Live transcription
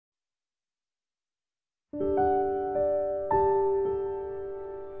Hello,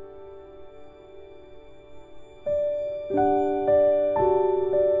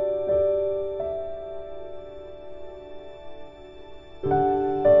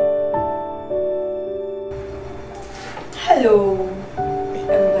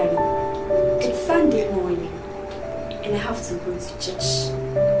 everybody. It's Sunday morning, and I have to go to church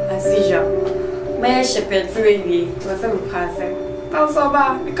as usual. My shepherd's baby was a passer. Also,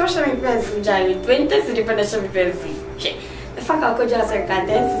 because I'm a person, 20 city person. The fact I could just say, God,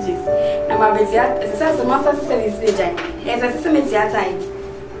 dances. No, my baby, as a master service, as a system is your time.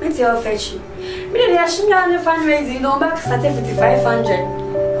 It's your fetch. Maybe I should not fundraising, no back started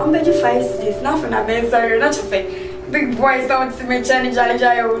 500. I'm betting 5 cities, not from a bed, sorry, not to say. Big boys don't see me challenge Jolly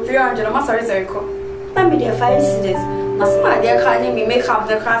 300. I'm sorry, sir. Let me there 5 cities. My smart dear can't me make up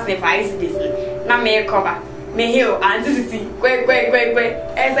the class in 5 cities. Not me cover. Me heal and this is quick.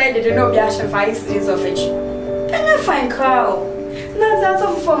 As I didn't know the action 5 cities of it. And I find cow. Now that's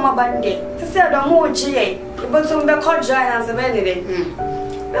all for my bandit. To say the more GA, but some the court giant as a vendor.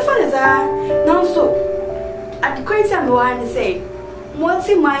 The fun is now so. At the great time, I say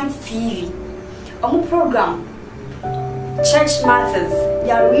Motiminds TV. On program. Church Matters.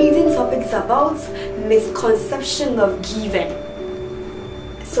 They are reading topics about misconception of giving.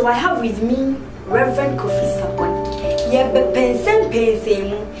 So I have with me Reverend Kofi Sarpong. Yeah, but pensing.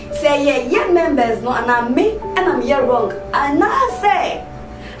 Say yeah, members no, and I'm me, and I'm here wrong. And I say,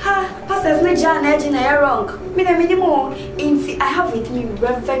 pastors no John Edging are wrong. Me the minimum. I have with me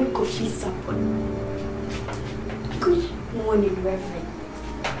Reverend Kofi Sarpong. Good morning, Reverend.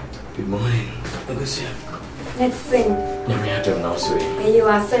 Good morning. Akosua. Let's sing. Nyamiato na usuri. And you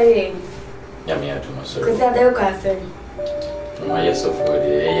are sorry. Nyamiato na usuri. Because I don't go sorry. My yes of God,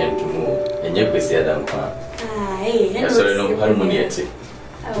 tumu. Enye kwesi adam kwa. Hey, sorry no harmony eti.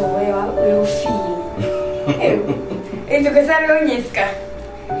 Oh, well, feel. It's because I don't yeska.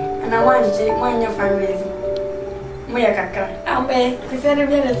 And I want to one your fundraising. Moya kaka. Ambe, because I don't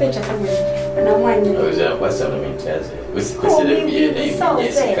be able to say something. And I want you. Oh, that was something in charge. What's the be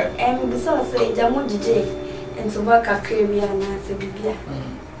Jessica? And the sauce say Jamu DJ. And to work a career and answer Bibia.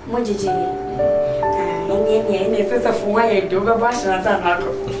 Mojiji. And it's a for why I do a brush and a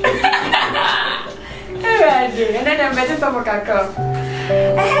uncle. And then I met it over Kaka.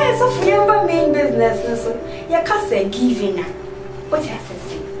 So for your main business, your cousin giving. What has to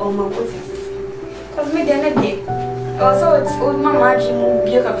say? Oh, my, what has to say? Because me the other day. Also, it's old Mamma Jim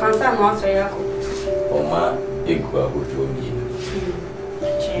be a cancer monster. Oh, my, equal would be.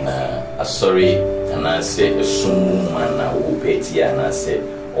 Sorry, and I say a sumu man who petty and I say,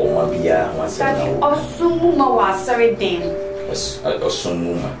 oh, Mabia was a sumu was sorry, dame. A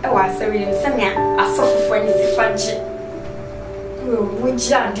sumu. I was sorry, Samia, I suffer for any fudge.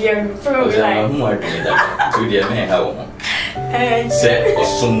 Which are dear, through like more to the man, how say a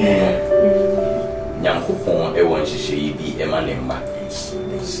sumu. Young Coupon, a one she be a man in my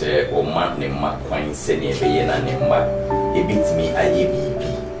say, oh, man named Mark Quine, sending a Vienna named Mark. It beats me a ye.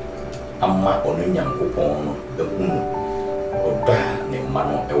 Amma onu nyankopon no ehunu oba ne ma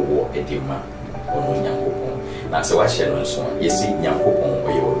no ewo edema onu nyankopon na se wa hye no nso yesi nyankopon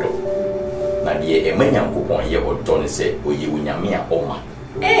oye odo na de e ma nyankopon ye odo ne se oye unyame a oma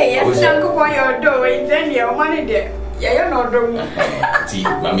yes nyankopon ye odo we then ye oma ne de ye yo no odo ti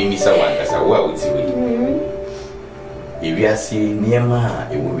mami mi sa wan kasa wa uti we ewiase niema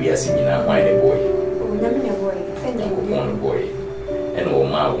e wo wiase nyina hwan ne boy o nyame ne boy nyankopon boy and o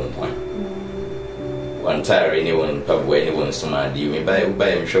ma won kwan one tire anyone pub anyone somebody you may buy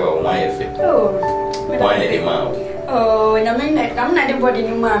him show why if it why any amount oh I'm not the body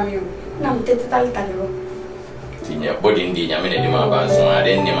in mammy I'm totally senior body in the yamina ba so I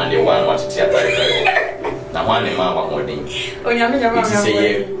didn't demand the one what to now one amount more thing oh yamina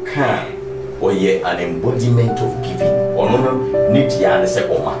say can or ye an embodiment of giving or no need ya say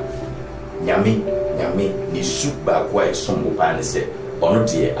oma nyame ni soup ba kwa sombo pa ne say ono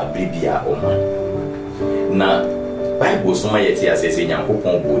de abribia oma na Bible so my yeti as say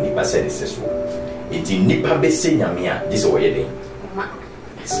nyankopon bo ni pa se se so enti nipa be se nyame a dis o ye den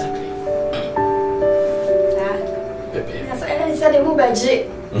exactly pepe yes I said the mubaji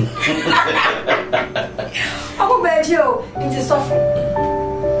amu baji o enti sofo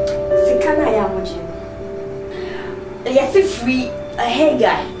sikana ya moji yes free a hey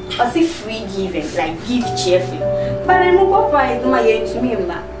guy or say free giving like give cheerfully but I'm not price no my to me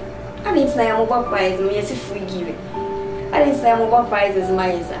mba I didn't say I'm about prize, yes, free giving. I didn't say I'm about prizes,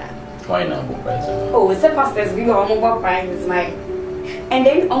 my why not about prize? Oh, it's a pastor's view on about prizes, my and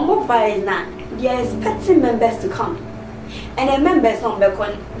then on about prize now, they are expecting members to come. And the members not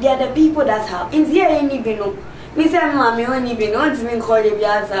becon, they are the people that have. In the any bino, Miss Mammy only been on to call the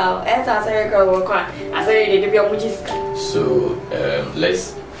Biasa, as I say, I say, the so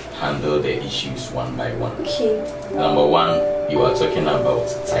let's handle the issues one by one. Okay. Number one, you are talking about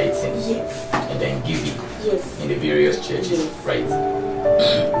tithing. Yes. And then giving. Yes. In the various churches, yes. Right?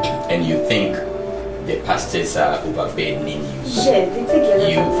 And you think the pastors are overburdening you. Yes, they take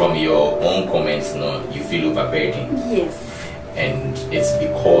a you from your own comments, no, you feel overburdened. Yes. And it's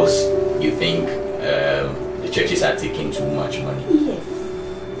because you think the churches are taking too much money. Yes.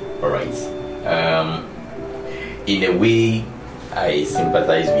 All right. In a way, I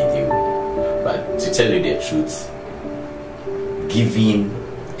sympathize with you, but to tell you the truth, giving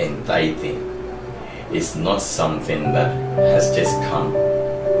and tithing is not something that has just come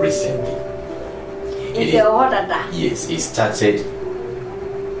recently. Yes, it started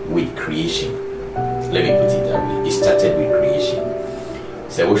with creation. Let me put it that way. It started with creation.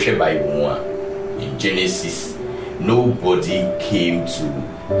 So in Genesis, nobody came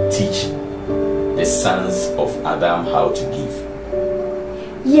to teach the sons of Adam how to give.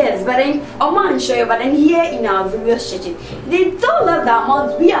 Yes, but then but then here in our various churches, they told us the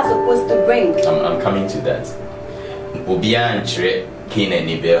amount we are supposed to bring. I'm coming to that. Obia and Cain and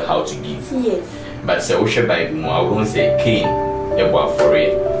Abel how to give. Yes. But say Osha Bible, I won't say Cain a for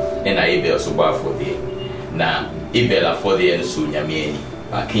it, and Abel so for the. Now Abel for the and Sunyamieni,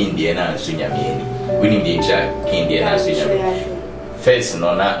 but Cain the and Sunyamieni. We need the jack Cain the and Sunyamieni. First,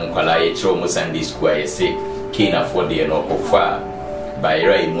 no, not Unqualay Chomo Sunday Square, say Cain for the and Okofa. By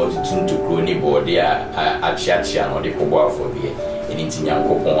right, most to crony board there at Chachian or the Koba for the Intian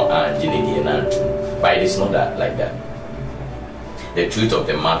Copon and Ginny and Antu. But it's not that like that. The truth of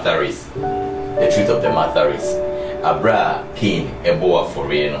the matter is, Abra Cain a boa for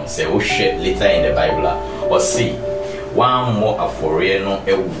Reno, say, oh shit, later in the Bible, or see, one more a foreno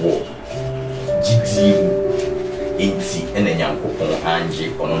a war. GD Inti and a young Copon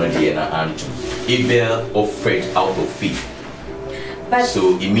Angie on Diana Antu. Abel offered out of faith. But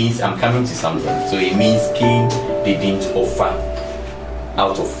so it means I'm coming to something. So it means Cain didn't offer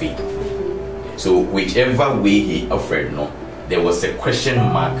out of faith. So whichever way he offered, no, there was a question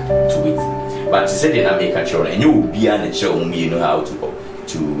mark to it. But he said that I make a child, and you will be an child, you know how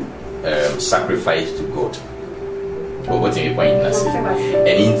to sacrifice to God. But what do you point in that?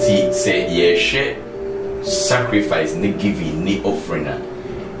 And he said, yeah, share sacrifice, ne giving, ne offering.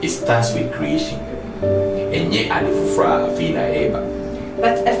 It starts with creation. And yet at the fufra fina eba.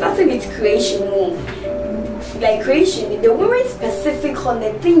 But starting with creation, like creation, the very specific on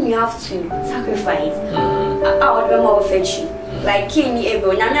the thing you have to sacrifice. I would be more affection. Like Cain,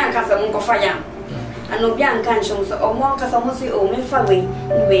 Abel, Nana Casamonco fire. And Obian Canchon, or more Casamosi or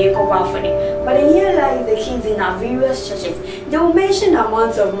Mefaway, way go out for it. But in here, like the kids in our various churches, they will mention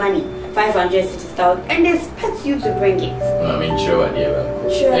amounts of money, 560,000, and they expect you to bring it. I mean, sure,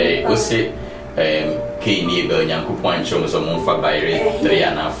 sure. Hey, what's it? Cain, Abel, Yanko Point shows a month by 3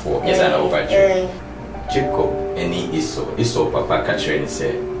 and a 4. Yes, I know about you. Jacob, any iso papa catcher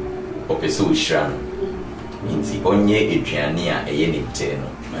say, Opeso Shram. Means onye Adriania a yen teno,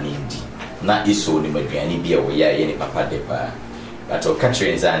 manindi. Na iso ni Madriani be away any papa depa. But or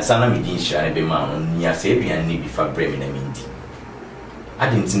catchers and Sana Medisha and be man, near Sabian need before Bremen and Mindy. I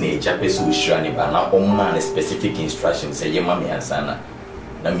didn't know Japesu Shrani, but now on man specific instructions say Yamami and Sana.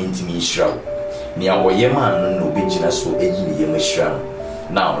 Na minti me shroud. Near Wayaman no bitchina so a year shroud.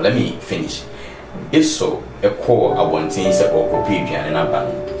 Now let me finish. If so, a core I want things that or copian and a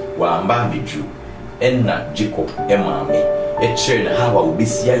ban. While Bambi drew. Enna Jacob, Emma, a chain how I will be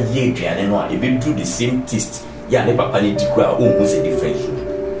see a year and one, if you do the same taste, ya never panic to grow, who's a difference.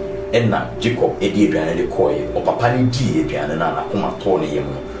 Enna Jacob, a dear and a coy, or Papani D, and another Kuma Tony,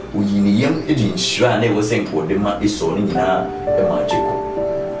 we young Edin Shrine was saying for the man is so in Emma Jacob.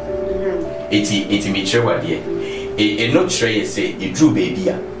 80 meter, what dear. A no tray say, a true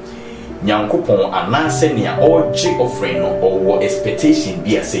baby. Nyankopon anasenia or J offering or expectation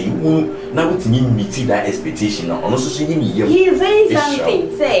be say you now with me meet that expectation or also saying he say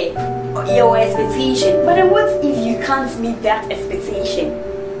something say your expectation, but then what if you can't meet that expectation?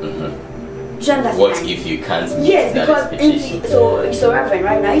 What if you can't meet yes, that because expectation? So Reverend,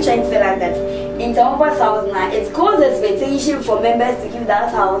 right now you're trying to say like that in the 1,000 it's called expectation for members to give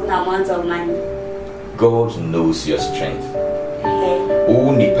that 1,000 amount of money. God knows your strength.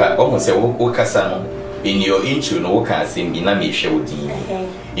 Oh, nipa, almost say, oh, Casano. In your intro, no can sing in a Michel D.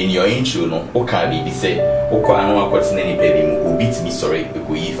 In your intro, no, oh, can be say, oh, Quano, what's any baby who beats me, sorry,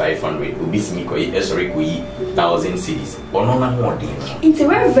 who 500, who beats me, sorry, who 1,000 cities, or no more. It's a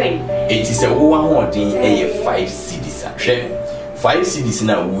reverend. It is a 1 more 5 cities. Share 5 cedis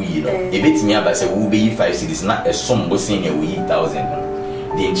na we, you know. A bit me about say we be 5 cedis, not a sum was saying we 1,000.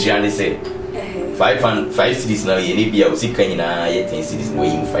 The insurance say 5 cedis now, you need be out sick in 10 cedis,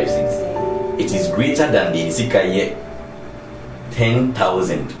 weighing 5 cedis. It is greater than the Zika yet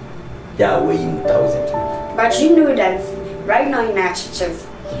 10,000. Yeah, weighing 1,000. But you know that right now in our churches,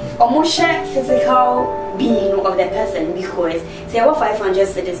 almost physical being of the person, because say about 500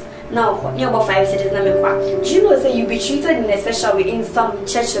 cedis now, you about 5 cedis now. Do you know say you be treated in a special way in some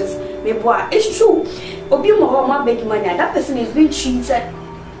churches? It's true. Obi mo big money, that person is being treated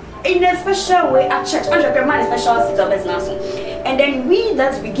in a special way at church. And special business. And then we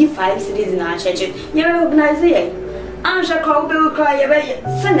give 5 cedis in our churches. You recognize it. Ansha will cry,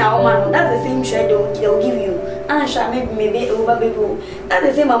 send our man. That's the same share they'll give you. Ansha maybe over people. That's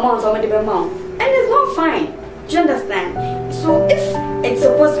the same amount or the amount. And it's not fine. Do you understand? So if it's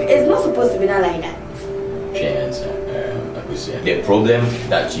supposed to be, it's not supposed to be done like that. The problem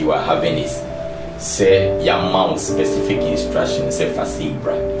that you are having is say your mount specific instructions say for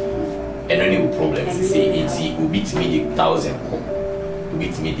Sibra. And only problems say it's will beat me the 1,000 cop,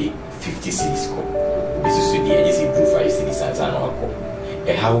 beat me the 50 cities cop. This is the agency proof 5 cities and no cop.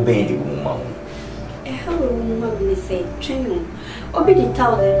 And how be the woman? And how a woman say train obi the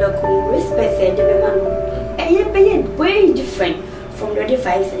 1,000 local respect said the man. And you pay way different from the other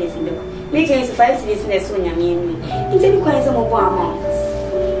 5 cities in the world. Making 5 cities in the Sonia mean. It's any kind of more amounts.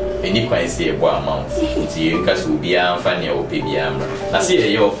 Any kind of more amounts. It's you because will be a funny or baby amber. I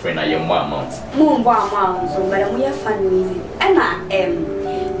see your friend, I am more amounts. More amounts, but I'm your funny. And I am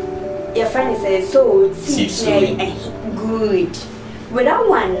your friend says so good. Without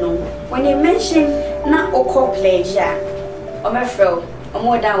one, no. When you mention not Oko pleasure, or my friend. I'm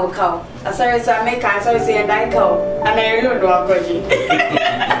more down with cow. I'm sorry, so I make sorry, say a die cow. And I don't know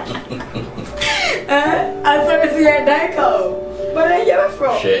I'm sorry, say a die cow. But I never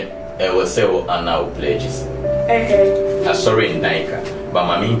from. She, I will say, and now pledges. I'm sorry, in Nika, but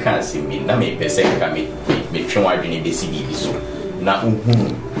my main can't see me. Now, me, person can me train what you need to see. So now,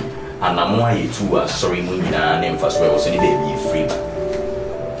 and I'm why you are sorry, Munina, and first way was any baby free.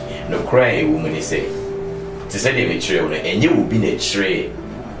 No cry, woman, say. To say the material, and you will be a tray,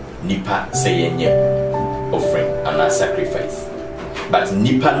 nipa saying offering and a sacrifice. But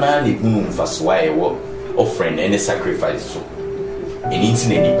nipa na ni moon for sway offering any sacrifice. So in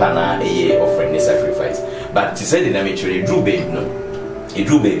incident nipa na a offering a sacrifice. But to say the material, drew baby no, it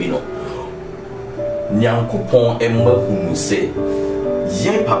drew baby no. Nyankupon emma who say,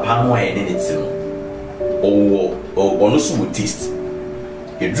 Ye papa no anything, or no so taste.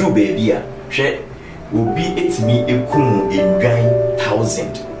 It drew baby share. Will be it me a kum in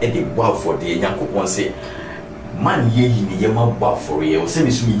 1,000 and the wow for the Yankopon say, Man ye yama wow for ye, or send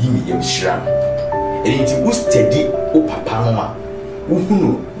me yim shram. And it was steady, O papa,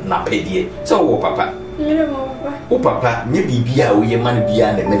 who na pedie, so papa. O papa, maybe be our ye man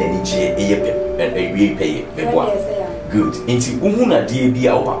beyond the men and a pay. Good. Into Uhuna dear be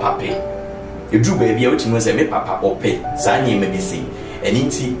our papa pay. You drew baby out to say, papa or pay, Sanya may be seen. And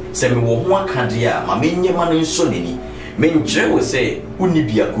inti send me one candia, my main man in Sonini. Men Joe will say,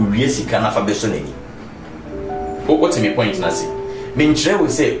 Unibia could really can have a besonini. What's my point, Nancy? Men Joe will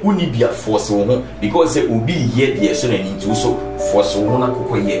say, Unibia force home because it will be yet the sonini to so force one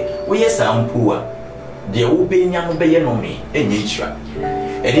cocoa ye. Oh, yes, I'm poor. The old young bayan on me, a nature.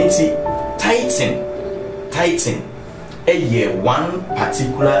 And inti Titan, a year one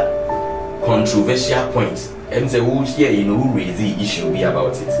particular controversial point. And the whole here, you know, who raise the issue be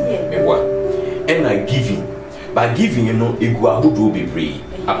about it. And I giving, by giving, you know, a who do be brave.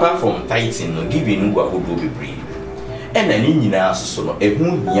 Apart from tithing, no giving, who do be brave. And an Indian also, a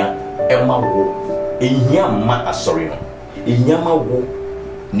moon ya, Emma wo, a yama, sorry, no, a yama wo,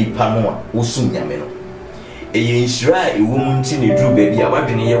 Nipanoa, Usum Yameno. A yinshra, a woman, tin a drew baby, a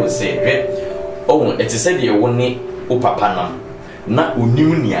wagon here will say, oh, it is said you won't need Opapanam. Na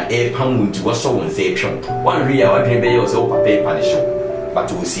unimunia a pound to was so inception. One real ordinary was over paper show, but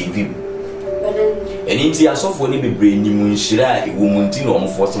to receive him. And in the ass of when he be brain, you munshira, a woman tin on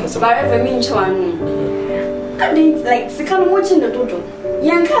for some. But I mean, I didn't like Sikano watching the total.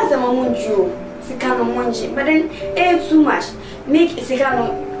 Young cars among you, Sikano Monji, but then it's too much. Make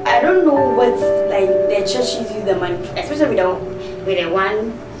Sikano, I don't know what like the churches use the money, especially with the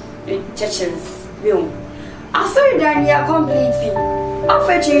one churches bill. I saw it down here completely. I'll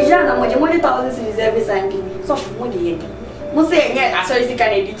fetch you, Jana, when you want 1,000 cities every Sunday. So, what do you do? Most say, yeah, I saw you can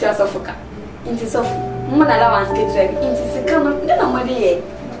edit your sofa. Into soft, one allowance gets into second, then I'm ready.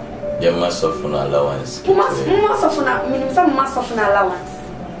 You must of an allowance. You must of some mass of an allowance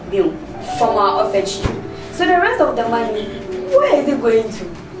bill from our office. So, So the rest of the money, where is it going to?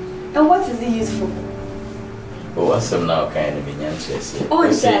 And what is it used for? But what's some now kind of in answers?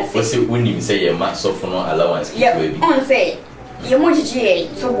 On say, when you say a mass of no allowance, yeah, on say, you want to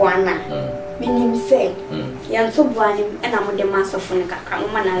so one. Meaning say, young so one, and I'm the mass of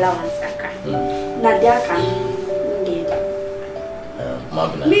one allowance. Nadia can.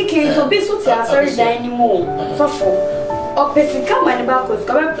 Make it so be so sorry anymore. So for or person come and back was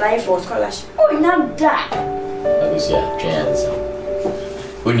come apply for scholarship. Oh, not that. I was here, chance.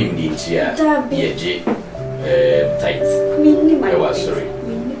 When you need here, tight. I was sorry.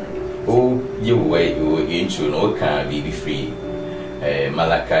 Oh, you wait, you were into no car be free.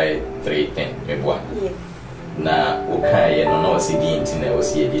 Malachi 3:10. Yes. Na okay, no see the internet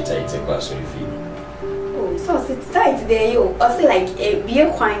was here the tight across your feet. So it's tight there, you also like a beer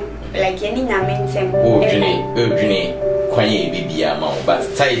wine, like any name. Oh, Jenny, Quay be amount, but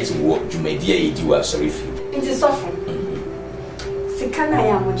tight to what you may dear do are sorry for. It is often. Sikana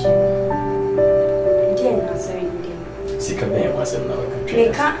Yamoji. Dear, not sorry. Sikana was another. They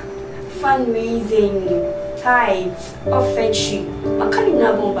can't fundraising, tides, or friendship. I can't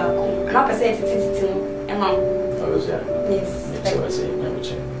even back home. And I said it's amount. Oh, yes, I was saying.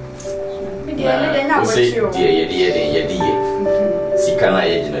 Sikana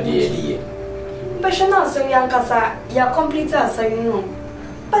dear. But you know, so young Casa, you're complete, so you know.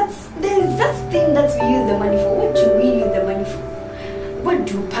 But there's that thing that we use the money for. What do we use the money for? What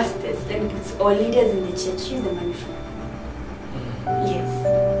do pastors or leaders in the church use the money for? Yes.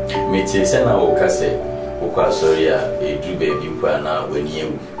 Me say na o kase, o kwa sorry a do baby kwa na when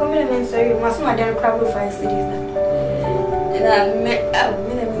you. Come on, sorry, must my dad crab for 5 cities.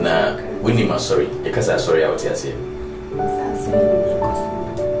 Na when you must sorry, because I sorry out here say.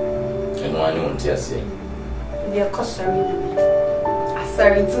 And one won't say. They are sorry.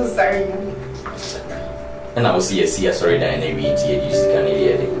 Sorry, too sorry. And I will see a sorry that I read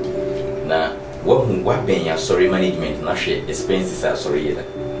here. Now, what being your sorry management, not share expenses are sorry.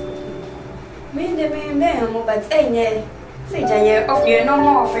 Me, the man, but say, of your no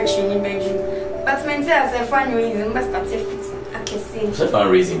more friction in Beijing. But men say, as a fun reason, must not fit. I can see. So,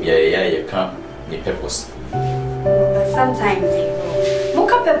 fundraising, yeah, you can't be purpose. But sometimes,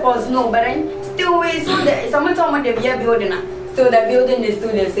 Mocha peppers, no, but I still wait so that someone told me they are building. So the building is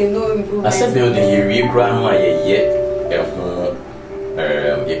still the same, no improvement. I said building you re-grant my yet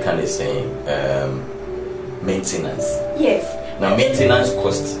you can say maintenance. Yes. Now maintenance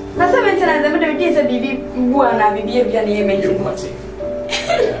cost. That's a maintenance, I'm going to say baby Buana, baby maintenance.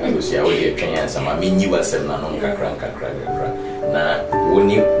 I was here with your trains, and I mean you were seven non crank. Now, when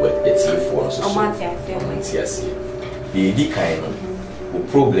you were the tea for us, the kind of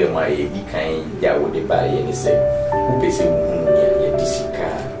problem I kind ya would buy any say, who pays a disika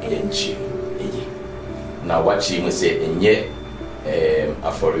and cheap. Now, what she must say, and yet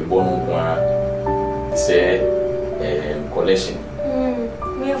a for a bon say collection.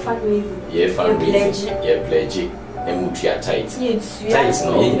 We are fundraising. Yeah, fundraising, yeah, pledge, and Mutia tight. Tight,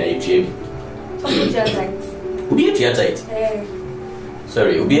 no, be a tight.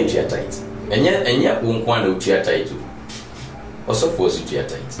 Sorry, be a tight. And yet, won't want to tight. Also, force you to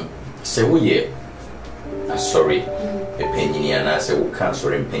tight. Say, we ye sorry, a penny, and I say, we can't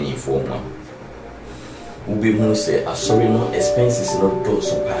sorry penny for one. Who be who say, a sorry, no expenses, no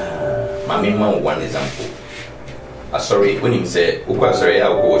dose of mammy, one example. A sorry, when him say, who was sorry,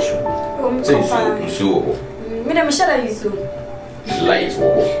 I'll wash you. Say, so, Madam Shall you so light,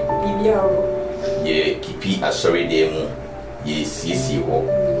 ye keep a sorry demo, ye CC,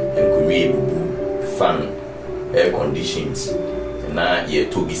 and could fun air conditions. Na ye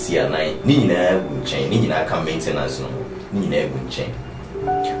to be see a night, Nina would change, Nina can maintenance no, Nina would change.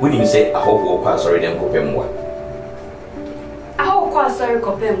 When you say, I hope we'll pass already and copem one. I hope I sorry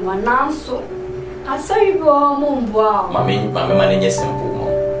copem one now so. I saw you go home, wow. Mammy, man, yes, simple.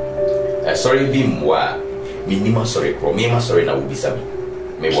 Sorry, be moi, minima sorry, me, sorry, now will be some.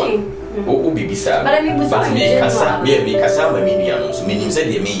 Me one. Who be beside, but me, Cassa, me, Cassa, Minian, so meaning said,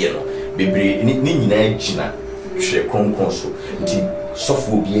 me, be Nina Gina. She consul, soft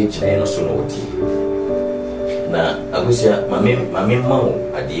will be a so no. Now, Akosua, my mamma,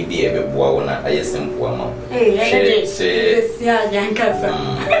 I did be a boy, I am poor. Say,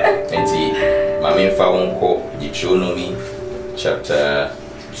 my main found called Deuteronomy chapter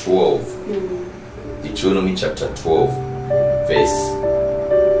 12. Deuteronomy chapter 12, verse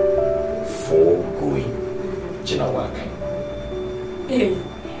 4 going. Jinawaka.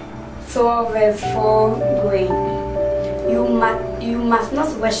 12 verse 4 going. You must not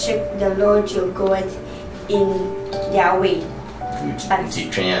worship the Lord your God in their way. But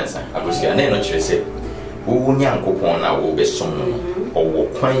trains, I was here, not say. wo nyankopon na wo besom no owo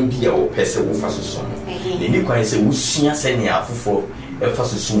kwan bia wo pese wo fa so som ne ni kwan se wo sua se ne afofo e fa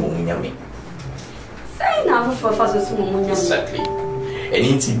so som mo nyame sai na afofo fa so som mo nyame exactly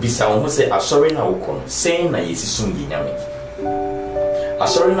eni nti bisa wo se asori na wo kono sai na yesi som yi nyame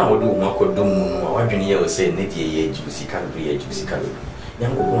asori na wo do mo akodom mu no wadwene ye wo se ne die ye jibusika do ye jibusika do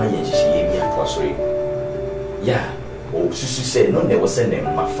nyankopon aye nhihye ye bi ato asori ya o susu se no ne wo se ne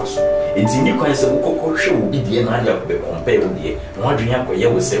mafa so enti ni kwan se wo kokko hwe wo bidie na ade akbe compare wo die na wadwene akoye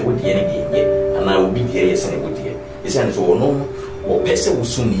wo se wo die ne die ye ana wo bidie ye se ne wo die ese ne so wo no wo pese wo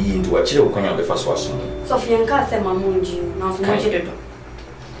sum yi nti wa kire wo kwan abefa so aso so fianka se mamunji na so mo jide do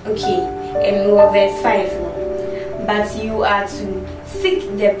okay verse 5 but you are to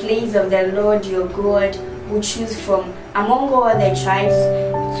seek the place of the Lord your God who choose from among all the tribes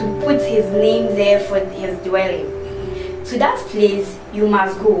to put his name there for his dwelling. To that place you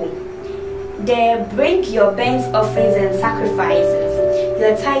must go. There bring your burnt offerings and sacrifices,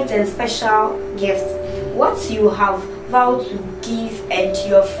 your tithes and special gifts, what you have vowed to give, and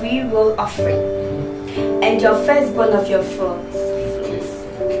your free will offering, and your firstborn of your flocks.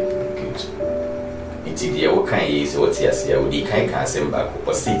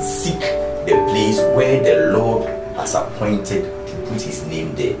 Seek the place where the Lord has appointed to put his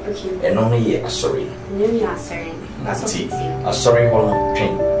name there. And only a sorry. A sorry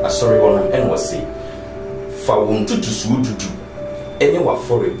one, and was say, Fawun to Sudu, any what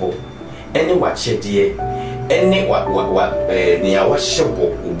for a bow, any what shed dear, any what near what shop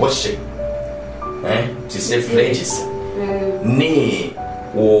or worship, to say fledges. Nay,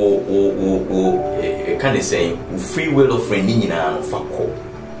 can I say, free will of friendly and fako.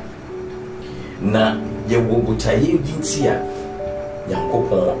 Na ye wo butaye dintia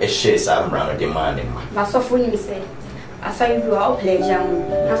yankopon ehye sa mra no de man ne ma ba sofo ni se asai du a pleasure mu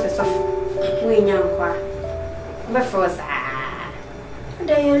na se sofo we nyankwa be for sa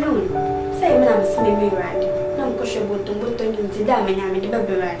da ye lu say me na me me rade na ko hwe boto ni ti da me nya me de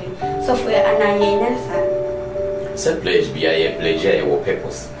be rade sofo anaye ne sa pleasure be a pleasure your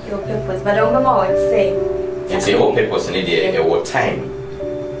purpose but I remember what say it's your purpose in the your time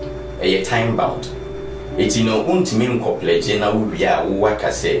a time bound. It's ultimate pledge na we are work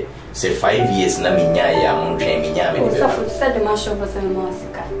say 5 years na minya ya montre minya me. So said the masho boss and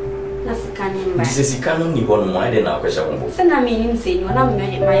mosika. Na sikani mba. This is sikano ni hono mo ide na kwesha kombo. Say na me nim say no na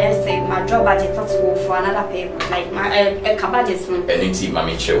me say my job budget for another paper like my a budget from. Anything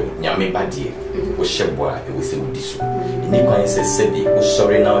mama chew nyame badie. O shebo a e wo se wudi so. Ni kwan se sebi o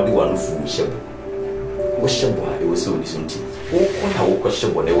sorry na odi wanu fu shebo. O shebo a e wo se wudi so nti. Wona wo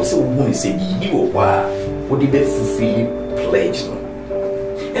kwashebo na wo se wo hu se bibi wo kwa wo di be fulfill pledge no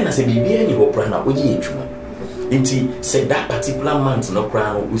e na se bibi ani wo pra na wo gi etwuma nti se that particular month no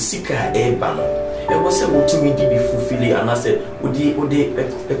pra no usika e ba no e wo se wo tumi di be fulfill ana se wo di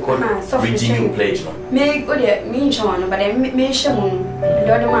redeem pledge no me o de me nchwa no but me shemo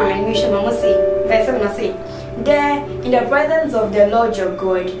do de ma me shemo mo say verse 7 na say there in the presence of the Lord your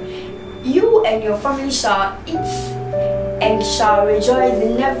God you and your family shall eat and shall rejoice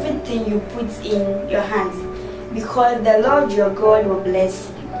in everything you put in your hands, because the Lord your God will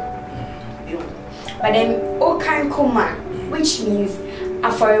bless you. But then, all kind come, which means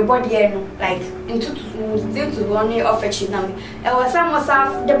for a body, like into to only offer cheap now. I was some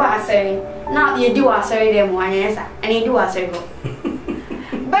of the bar now you do a sorry them one answer, and you do a sorry.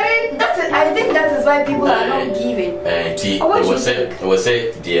 But I think that is why people are not giving. It was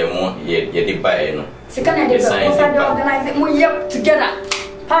said, dear, more ye did buy no. Second, they organize it more together.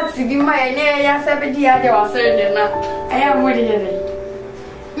 Parts to be my near 70 hours, and I am ready.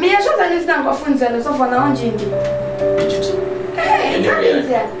 Me, I should understand what phones and so for now.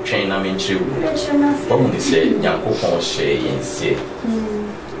 Train, I mean, only say, Yanko Shay and say,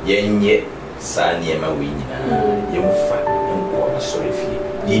 Yen yet, Sanya Mawina, you fat, sorry for you.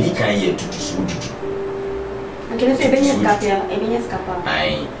 Did can ye to do? I can say Benyas Kappa.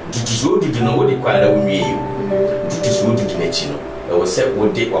 I do know what the choir will mean. To let you know. I was said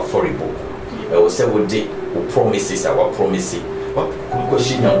what day or for a book. I was said what day who promises our promising. What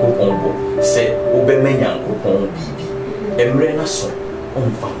question Yanko Pombo said, Obemen Coupon BB, and Rena son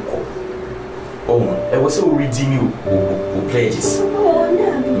on Fanco. Oh, I was so redeem you who pledges.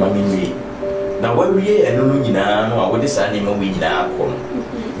 Mammy. Now, what we are doing now, what is animal we now call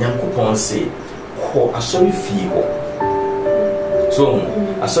Yankopon say, a sorry feeble. So,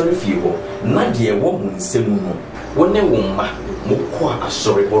 a sorry feeble, not dear woman, Semuno, when they won't ma, a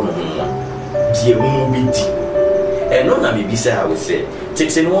sorry woman, dear woman be deep. And no, I may say, I would say,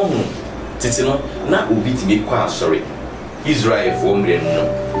 takes in one moon, takes in not will be to be quite sorry. Israel for me, no.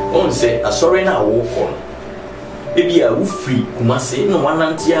 On say, a sorry now walk on, ebi a wo free Kumase no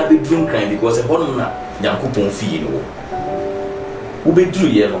wanantia be drum crime because e hono na Nyankopon fie no wo be dru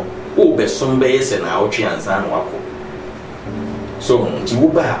ye no wo be som be yese na awotwe ansa na wako so nti wo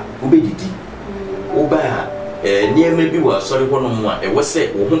ba wo be didi wo ba niema bi wa sorry hono mu a e wo se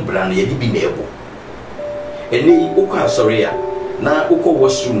wo ho bra na ye di bi na ebo ene wo kwa sorry a na wo ko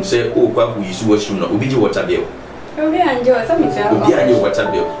washroom se wo kwa ku yisu washroom na obi ji water bill obi anje water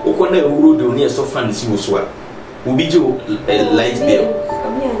bill wo ko na ewuro de oni so fan si wo so a obi ji light bill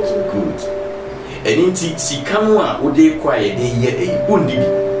obi anje good enti sikamu a wo de kwa ye de ye ondi bi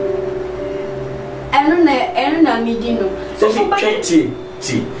enu na midi no so for 20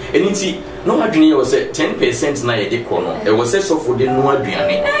 enti no adwene ye was 10% na ye de ko no e was so for de no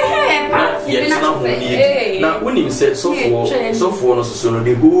aduane yes na ho ni na wonim se so for no so no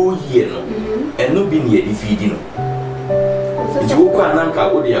the whole year no enu bi ni ye di feed no nti wo kwa nanka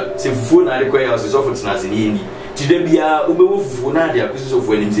wo de se fufu na de kwa ya so for tina se ni ni ti da bia wo be wo fufu na de akuso so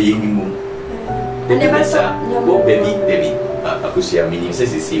for enim se ye ni mum never sa wo baby Akosua meaning say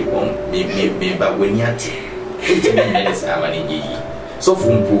on me ba weni ati nti me say amani yi so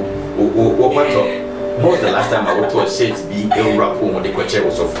fumpu o kwato more the last time I went to a shirt be a rap on the kwache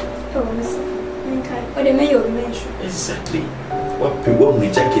was off what they may mention exactly what people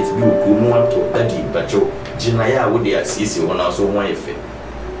with jackets be ko no ato daddy bacho jinaya wo dey asisi won also won efe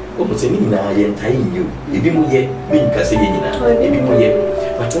o mo se ni na ye ntai nyu ebi mo ye me nka se ye nyina ebi mo ye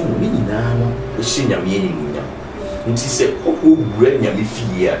but mo ni nyina no o shinya me ni mu nti se okwo wura nyame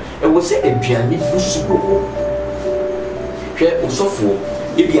fie a e wo se aduane fusu go hwe osofo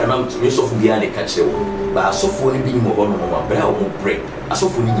ebi anam to osofo bia ne ka kire wo ba asofo ne bi mo ho no ma bra wo bre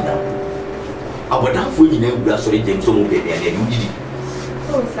asofo ni nyina abodafo nyina wura so re dem so mo be bia ne du didi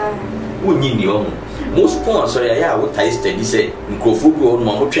o sa wo nyini o mo sponsor ya wo tai steady se nkrofo bi ho no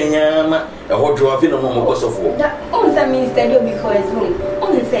ma mo twanyama e ho dwo afi no mo ko sofo on sa minister do because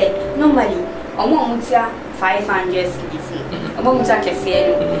on say normally omo mutia 500 cities.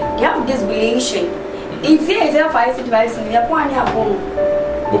 They have this relation. In say 565 cities, they are one year home.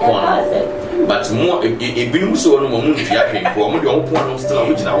 But more a been so on one yapping for the open still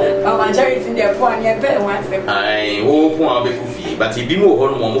original. Majority in their one year better once. I hope one be coffee, but he be more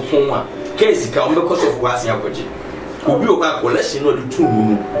on one more case come because of what's your project. Who be about collection of the 2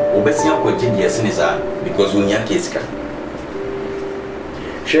 moon or best your project, yes, because when your case can.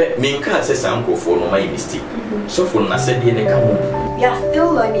 Minka says uncle for no my mistake. So for na said ye come. We are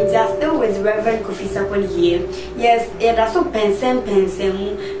still learning, we are still with Reverend Kofi Sarpong here. Yes, it is so pensem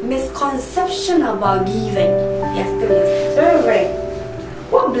misconception about giving. Yes, still. So Reverend,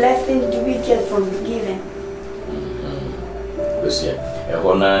 what blessing do we get from giving? Lucia,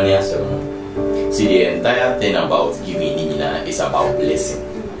 see the entire thing about giving is about blessing.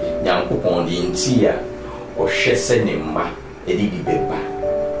 Young upon the interior or shesenema, Eddie Beba.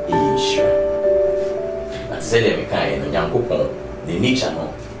 But say them kind of young coupon, the nature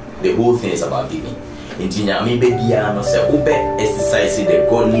no, the whole thing is about giving. In Tina, me baby, no say, who exercising the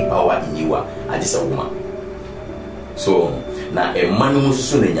godly power in you are this a woman. So now a man who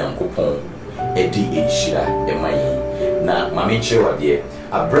soon a young coupon, a D. Shira, a my now, Mammy Chewa dear,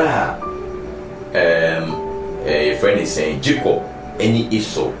 a bra, a friend is saying, Jacob, any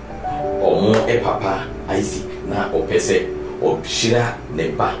iso, or more a papa, Isaac, now or Pese. Or Shira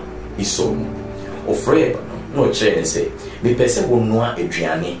Neba iso o frɛ no kyerɛ sɛ me pɛsɛ wo noa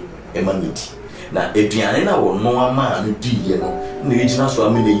aduane ema midi na aduane na wo noa ma no diye no na egyina so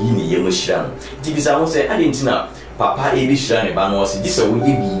ame na yi ne yem Shira no ti bisa wo sɛ ade ntina papa e bi Shira ne ba no se disa wo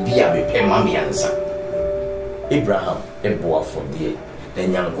ye bibi a me pɛ ma me ansa Abraham eboa for de na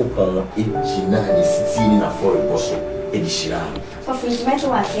Nyankopɔn egyina ne sitini na for boso e di Shira so for intimate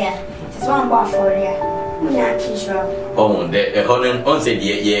wa here it's one boa for here. Oh, the Holland on said,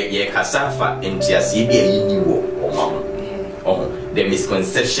 ye Casafa and Tiasi be a new oh, the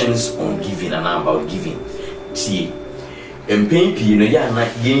misconceptions on giving and about giving. See, and pain, no, ya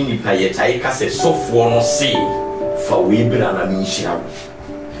not gaining payet, I cast a soft one say for Weber and a Michelle.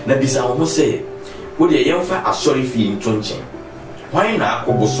 Nabisa almost say, would a young fat a sorry feeling trunching? Why not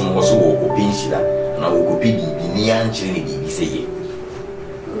Cobosum was so pinchila, and I will be near chilling the say.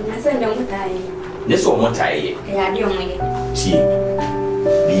 I said, no, die. This one tie. See,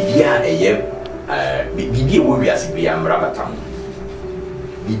 Bibia a year, Bibia will be as be am rabatam.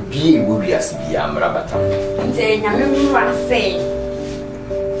 Bibia will be as be am rabatam. Say, I say,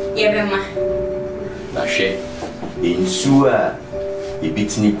 Ebema. Nashe, in Sua, a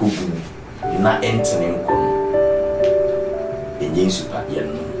bitney cuckoo, not entering in Jinsupa, Yan.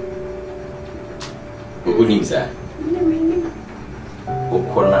 Who names that?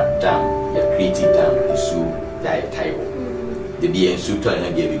 Okona Dam, your creative dam, is so that title. The be and suit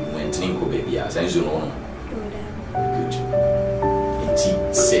and be maintain ko baby as and so no. Good.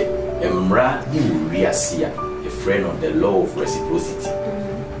 It say emra di uriasia, a friend of the law of reciprocity.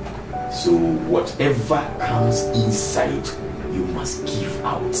 So whatever comes inside, you must give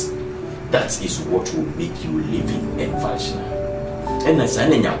out. That is what will make you living and functional. And as I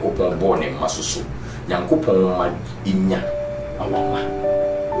nyankopon born in masuso, nyankopon ma inya awama.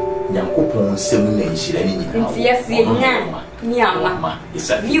 Nyankopon semu na nshira ni nyina. Yes, nyama.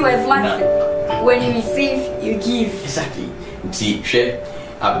 Viewers want when you receive, you give. Exactly. Nti hwe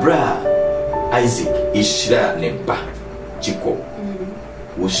Abra Isaac ishira ne ba Jacob.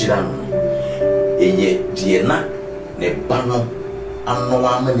 Wo shira no. Eye die na ne ba no ano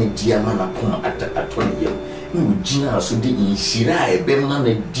ama ne die ama na koma atone yem. Ni ugina so de inshira ebe ma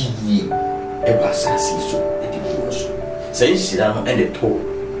na die e ba sasi so e di so. Say inshira no and to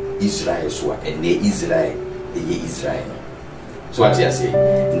Israel so and the Israel Israel. So what you say?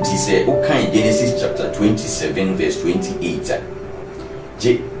 It say okay Genesis chapter 27 verse 28.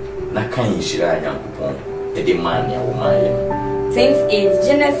 Je na kan inshira nyankopon e de man ya wo man ye. 28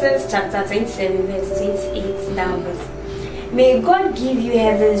 Genesis chapter 27 verse 28 downwards. May God give you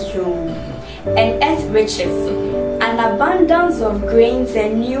heaven's throne and earth riches, an abundance of grains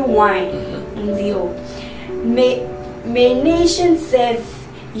and new wine. May nations serve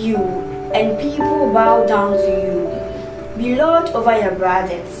you and people bow down to you. Be Lord over your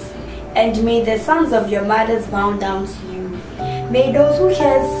brothers, and may the sons of your mothers bow down to you. May those who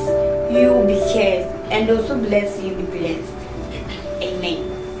curse you be cursed, and those who bless you be blessed. Amen.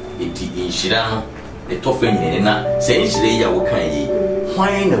 Iti inshira the tofen na say inshira ya wo kan yi.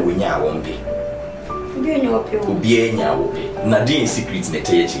 Hwan na wonya awombe. Obi enya wo pe. Na din secret na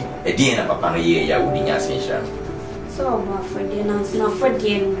teyechi. E din na papa no ye ya wo dinya inshira. So for the na for the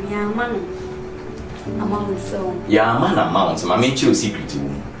ya man amount so. Ya man amount ma me chi secret wo.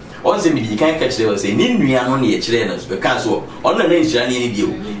 On say me di kan catch there say ni nua no na ye kire na so ka so on na inshira ni bi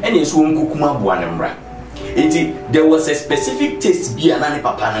o. Ene so nkukuma boa ne mra. There was a specific taste be anani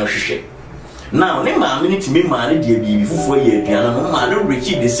papa na hwehwe. Now, ne ma me me man de bi fufuo ye aduana no ma no reach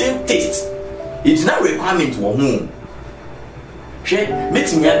the same taste. It's not requirement wo ho. Hwe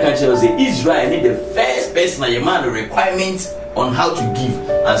metimi aka chere say Israel need the first person na your man the requirements on how to give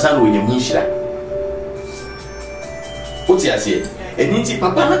and san when you nshira. What you say? Eniti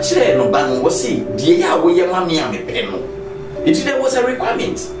papa na chere no ba no wo say de ya wo ye ma me amepe no. There was a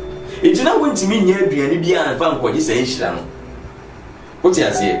requirement. It did not want to mean near Biani and Van Quadis. What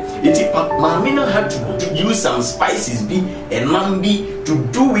you say? Mamina had to use some spices and mambi to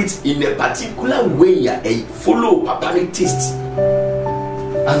do it in a particular way, a follow papanic taste.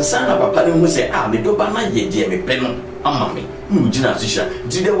 And Sana Papani who say, me do bana ye dear me penno, amami, Mujina Sisha.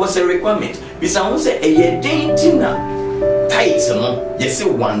 There was a requirement. Besides, say a ye daintina tights, no, yes,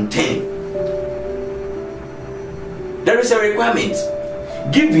 110. There is a requirement.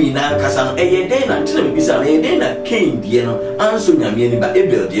 Giving na kasam eye den na tell me bisa eye den na Cain die no anso nyame ni ba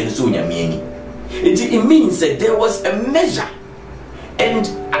Abel die so nyame ni. It means that there was a measure and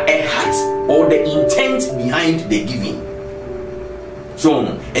a heart or the intent behind the giving. So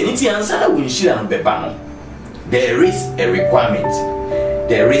anything answer we shira no beba no, there is a requirement.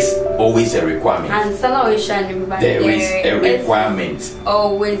 There is always a requirement. There is a requirement.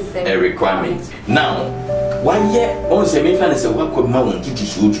 Always a requirement. Now 1 year on se me fan say what could ma won titi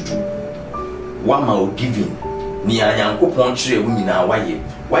so tutu one ma giving ni anyankopon kire wo nyina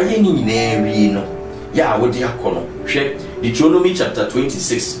waye ni nyina wi no ya wo di akono hwe Deuteronomy chapter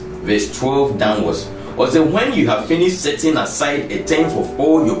 26 verse 12 downwards was that when you have finished setting aside a tenth of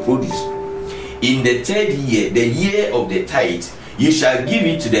all your produce in the 3rd year, the year of the tithe, you shall give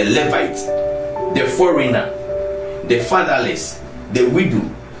it to the Levite, the foreigner, the fatherless, the widow,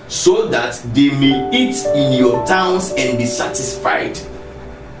 so that they may eat in your towns and be satisfied.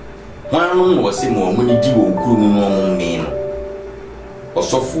 One was saying, "More money do no mean."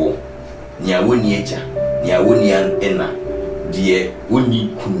 Osofo, nya woni echa, nya woni an ena, die woni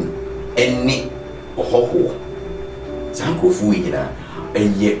kunu, ene ohoho. Sankrofo yina,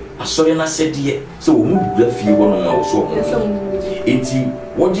 eye asori na sedie, so wo mu bura fie wo no ma wo so ho. Enti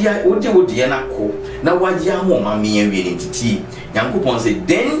wodi na ko na wadi amo ma me awie ni titi. Yankopon say,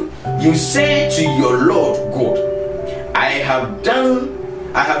 then you say to your Lord God, I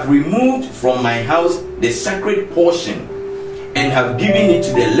have removed from my house the sacred portion and have given it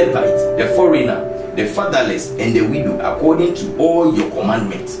to the Levite, the foreigner, the fatherless, and the widow, according to all your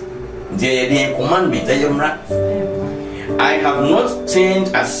commandments. The commandments, I have not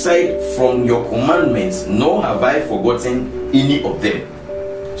turned aside from your commandments, nor have I forgotten any of them.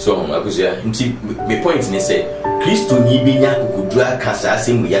 So Akosua nti me point ni say Kristo ni bi nya kokodua kasa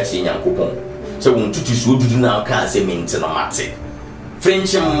asem ya che Nyankopon so won tutu so dudu na ka asem nti no mate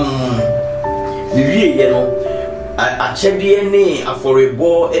friendship ni wie ye no a chede ne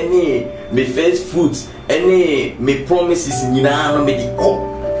aforebo ene me first fruits ene me promises nyina no me di ko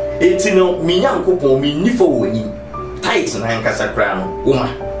enti no me Nyankopon me nifo woni tight na nkasa kra no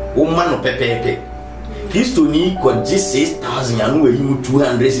woma no pepepe Kristo ni ko ji 6,000 anu eyi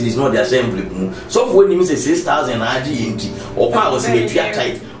 200 cedis no the assembly mu so for when him say 6,000 na agi enti opa was be tua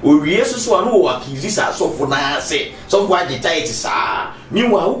tight o wie so anu o akizi sa so for na say so for agi tight sa mi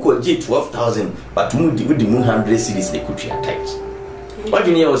wa ko ji 12,000 but mu di 100 cedis ne ko tua tight what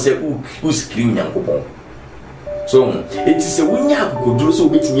you know say who scream Nyankopon so it is a wunya kokoduro so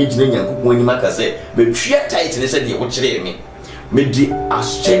obetimi agina Nyankopon ani maka say be tua tight ne say de wo kire me di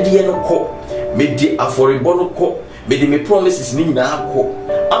aschede no ko me di aforebo no ko me di me promises ni nyina ko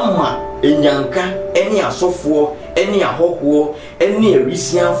ama enyanka eni asofo eni ahoho eni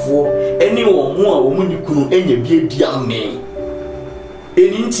erisiafo eni omo a omo ni kunu enya bi edi ame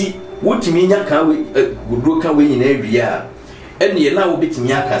eni nti wotimi nya ka we godro ka we nyina awia eni na wo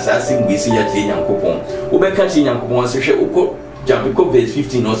betimi aka sase ngwesi ya tie Nyankopon wo be ka tie Nyankopon se hwe ukọ Jacob verse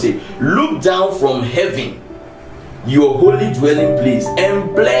 15 no say look down from heaven your holy dwelling place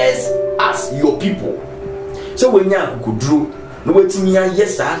and bless us your people so when nya kokoduro no wetimi ya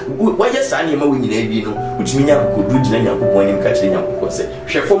yesa wa yesa na ma we nyina bi no wetimi nya kokoduro gina Nyankopon nim ka kire Nyankopon se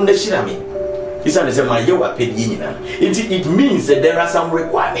hwe fom na shira me isa ne se ma ye wa pedi nyina it means that there are some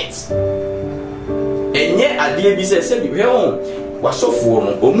requirements enye ade bi se bi hwe on wasofo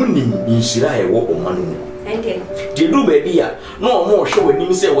no omunim inshira ye wo omanu de do baby ya no mo hwe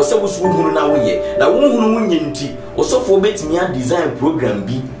wanim se wo se wo su hunu na wo ye na wo hunu wonye nti osofo betimi a design program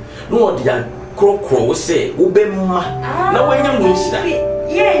bi no de ya krokro wo se wo be ma na wanya mu nshira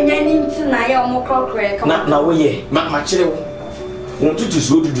ye nya ni nti na ye omo krokro e ka na wo ye ma kire wo won tutu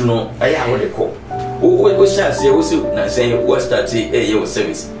so dudu no aya wo de ko wo sha se wo se na say wo start ye wo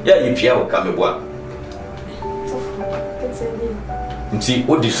service ya ye pia wo ka meboa nti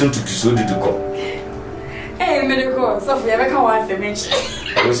wo de sun tutu so dudu ko medical so for ever can want to mention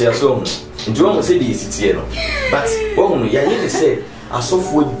I was say so nti wo mo say di sitie no but wo no ya ye say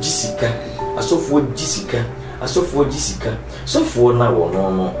asofo jisika sofo na wo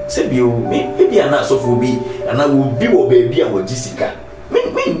no se bi o me bi ana asofo bi ana wo bi wo ba bi a wo jisika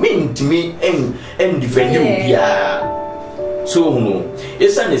me ntimi en defend you bia so no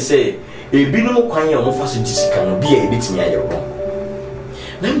esa ne say ebi no kwan ya mo fa so jisika no bia ebetimi aye wo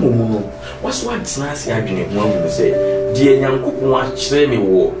na momo was what snasi adwene ho amu say die Nyankopon a kire me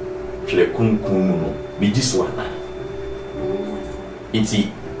wo twere kunkun no bi diso ana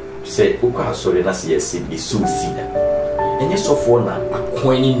iti say uka sori na se yesi bi so sida enye sofo na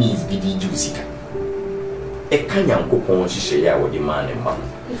akwani needs bi di jusika e ka Nyankopon hihye ya wo di man ma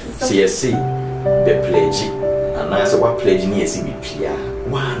se yesi be pledge ana se wa pledge ni yesi bi pia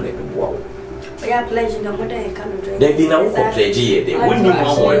wa na be bo ya pledge no moda e ka no drink there be na wo pledge ye de woni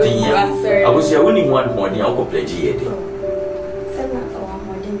mo hodin ya abusia woni mo hodin ya wo pledge ye de se na o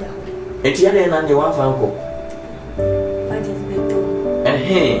hodin da ho enti ya na ne wa fa nko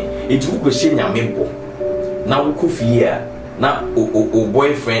it will go see Nyamebo. Now we could fear now o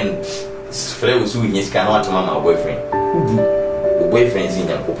boyfriend friend was doing yes cannot mama boyfriend. O boyfriend in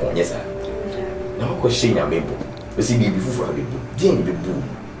Nyankopon yes sir. Now we see Nyamebo. We see baby fufu abebu. Dien be bu.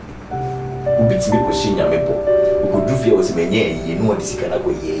 We bit me ko see Nyamebo. We go do fear was menye ye no disika na go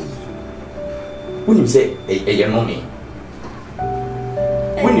ye. When you say e no me.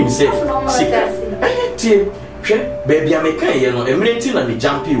 When you say sika. Baby I make ye no emrenti na me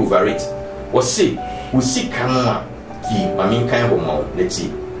jumpy over it o say we see kanwa ki mami kan ho ma leti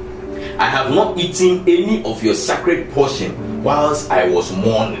I have not eaten any of your sacred portion whilst I was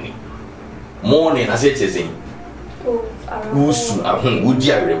mourning as it is in usu ahun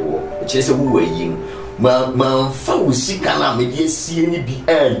wudi arebo che se wo wayin ma fa wo sika na me die sie ni bi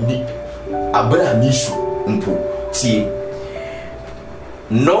ani abra mi su mpo tie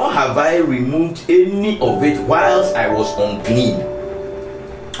nor have I removed any of it whilst I was unclean.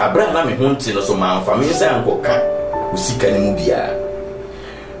 Abraham me hunting no so man for me say ankoka usika ni mu bia.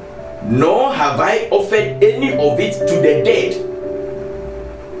 Nor have I offered any of it to the dead.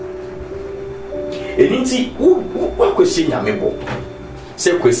 Eninti wa kwesi nyame bo.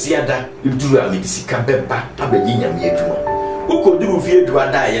 Se kwesi ada iduru amedisika beba abayi nyame aduma. Ukoduru fie adua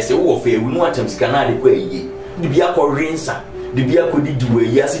da ye se wo fa ewu no atam sika na de kwa yiye. Di bia ko rensa the bia kodi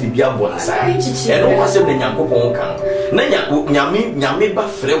duwe yasi the bia bonsa e no wasem na Nyankopɔn kan na nyame ba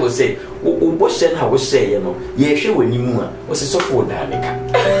frɛ wo sɛ wo bo hye na wo hye ye no ye hwe wani mu a wo se sofo da meka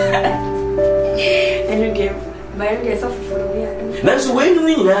enu game my own sofo for we are na so we nu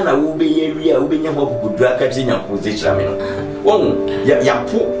nyina na wo be ye wi a wo be nya ho bubudu aka kye Nyankopɔn ze kyira me no wo ya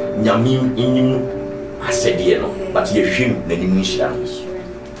po nyame enyim asɛdeɛ no but ye hwem na ni mu hyira no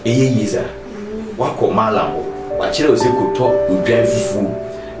eye yiza wako malambo wachire ozekuto udwan fufu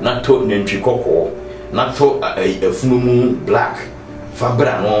na to nantwi kokko na to afunumu black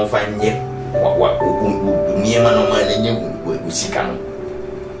fabra no fanye wa niema no ma nenye usika no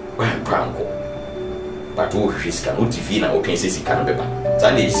wa pranko but wo hwiska no tv na wo pense sika no beba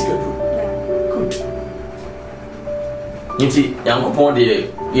za na isika du good nti Nyankopɔn de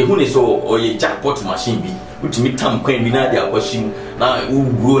yehu ne so oye jackpot machine bi utimi tam kwan bi na de akwashim na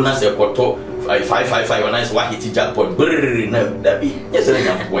ugro na se koto 555 when I saw hit jackpot brrr na dabi yes na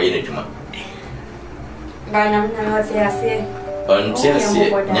Nyankopɔn ye n'adwuma ba na ase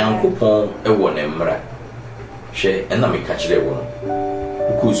Nyankopɔn ewo ne mmra hwe na me ka kire wo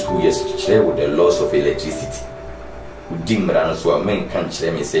no ku school yes kire wo the loss of electricity udi mmra no so a men kan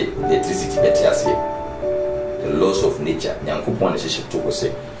kire me say electricity better ase the loss of nature Nyankopɔn ne hye to ko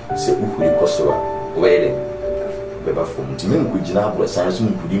se uhuri koso a wele beba fom ti men ku gina abro san so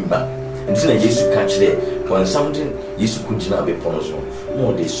nkudi mba nti na Yesu ka kire when something Yesu ku gina be pon so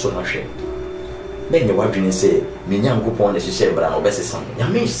no dey so na hwe men ye wadwene se me Nyankopɔn ne hye mbra no obesesa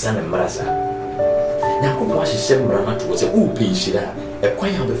nyame hye na mbra sa Nyankopɔn hye mbra na to se u penhyira e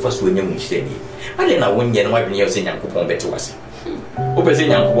kwan ya be fa so anya mu hyira ni ale na wonye no wadwene ye se Nyankopɔn bete wase obese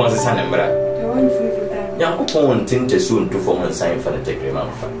Nyankopɔn se sa na mbra Nyankopɔn ntinte so ntofo mo nsan fa na tekrema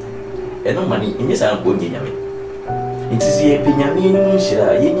mfa eno mani enye sa mpo nye nyame ntisi ye penyame ni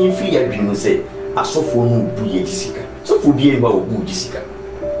nhyira ye nyi fi ya dwenu se asofo no bu ye disika sofo bi e ba obu disika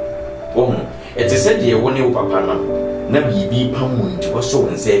wo ete se de wo ne wo papa na bibi pamu nti wo so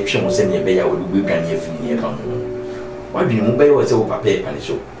nse etwe mo se ne be ya wo du dwan ye fi ne pamu wa dwenu mo be wo se wo papa e pa ne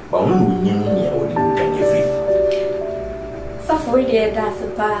so ba wo no nyi ni ya wo du dwan ye fi sofo de da se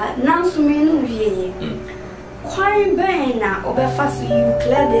pa na so me no ye Quite bad now, over fast you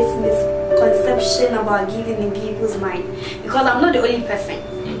clear this misconception about giving in people's mind because I'm not the only person,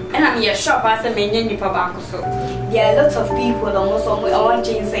 and I'm your shop as a man. So there are lots of people almost on one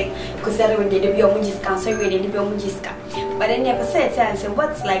chain saying because everyone did be on Mujiska, so we did be on Mujiska. But then you say and say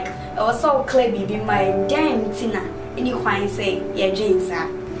what's like I was so clear be my damn Tina. And you quite say yeah, James. I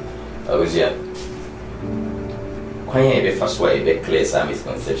was yeah. Quite a first way be clear some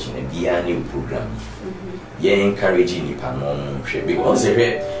misconception and be a new program. Ye encouraging nipa no hwe because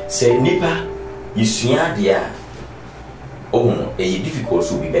say nipa yisua dia oh e difficult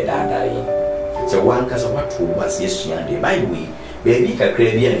so be better die so one case what to was yisua dia bible baby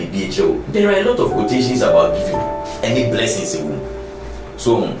kakra bia ni bi echo there are a lot of quotations about giving any blessings in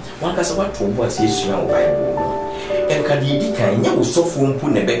so one case what to was yisua bible en ka di kan nya wo sofo mpu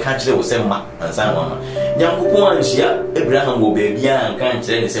ne be ka kire wo se ma ansan mama Nyankopɔn anhia Abraham wo baby an kan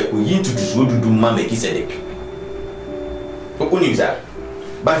kire ne se ko yintutu so dudu ma Melchizedek Uniza,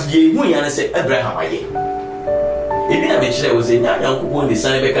 but ye who yana say Abraham aye. If you have a chair, was a young uncle, the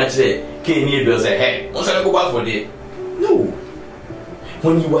son of a country, came near to say, hey, what's I go back for the no.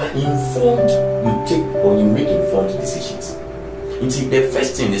 When you are informed, you take or you make informed decisions. Indeed, the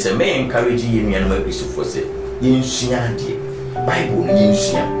first thing is a man encouraging you and my bishop for say, in Shiandi, Bible in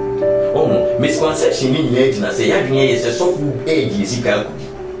Shian. Oh, misconception in the age, and I say, Yadnia is a soft age, is he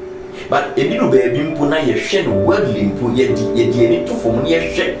but a little baby na ye shed worldly mpo ye di to from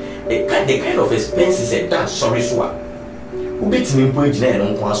ye shed the kind of expenses and that sorry so ubetimi mpo gina no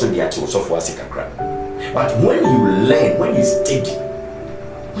nko aso dia to so for asikakra but when you learn when you study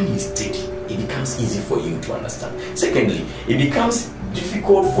it becomes easy for you to understand. Secondly, it becomes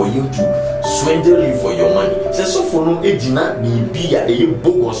difficult for you to swindle you for your money. So for no ejina be a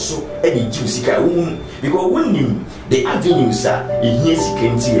bogus so any jusika because when you the avenues are in here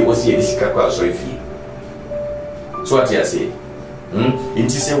security was here sika sorry fee. So what I say? It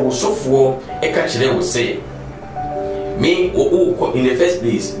is a so for a catch they will say me in the first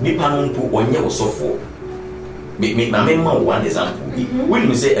place be panon put 1 year or so for me one example when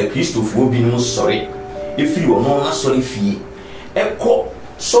you say a Christopher will be no sorry if you are not sorry fee a call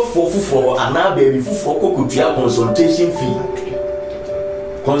so for an baby for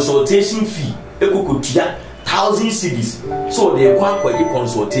consultation fee a cocotia 1,000 cities so they quite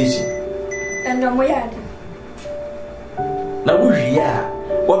consultation and now we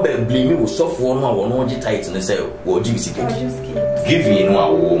what be blame me so for no tight and say what do you see give me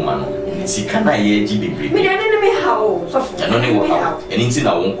no woman sikana ye GB me how so for no ne wo how anything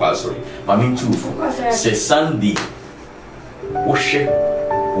na won kwa sorry mami tufu say Sunday wo hwe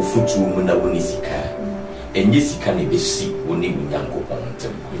wo futu mu na woni sika enye sika ne besi woni Nyankopon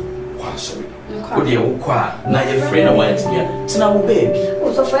ntem kwa sorry wo de wo kwa na ye friend na want me tina wo baby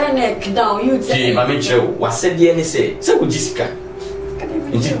wo so for neck down you say mami chew wa se de ne say wo jisika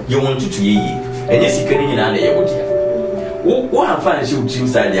nti ye won tutu ye enye sika ni nyina na ye wo dia wo amfa nse utim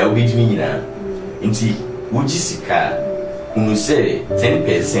side ya obi dimi nyina nti wo jisika unu say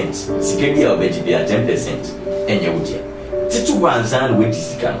 10% sika dia obeji dia 10% enye wo dia titu wanzan we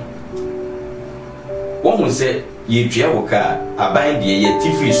jisika wo mu say ye dua wo ka aban de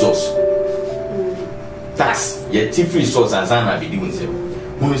ye free source tax ye free source anzan na bidi wonse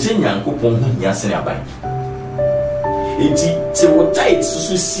unu say Nyankopon hu nya sene aban enti se wo tight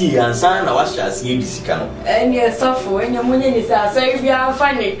susu si ansan na wa hyase ye disika no ene sofo enya munye ni sa so bia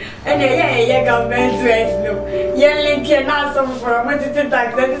afane ene ye government rent no ye link na sofo for mo tete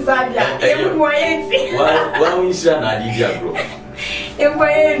tax that sabia e mo yenti wa winsha na di dia bro e mo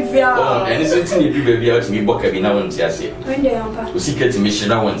yenti oh ene so tin bi baby out mi boka bi na won ti ase wende yampa o secret mission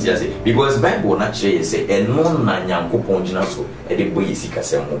na won ti ase because Bible na kire say eno na Nyankopon gina so e de boye sika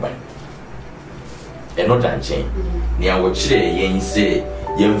se mo ban eno danchen ni awo kire yen se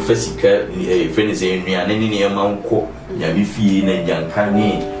yen fasika friend say nnuane ni ne ma nko nya bi fie na nyanka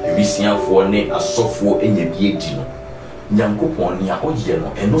ni ebisiafo ne asofo enya bi edi no Nyankopon ni a oye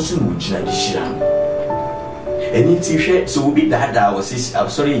no eno so no gina di hira no eni ti hwe so obi dada wo say I'm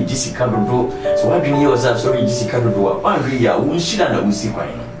sorry jisika dodo so wadwene yo say I'm sorry jisika dodo a wanwe ya wo hira na wo si kwan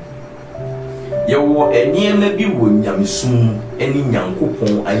no yewo eniema bi wo nyamesum eni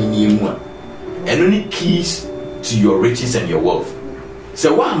Nyankopon anyiniemu a and only keys to your riches and your wealth.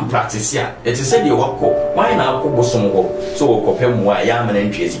 So one practice here, it is said you walk why now go some so copem why I am an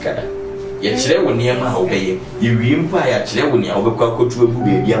enthusiast. Yet chile when near my obey, you re-empire chile when you overcome to a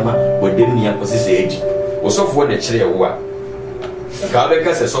baby ama, but then near possess age. Was off when the chile wa.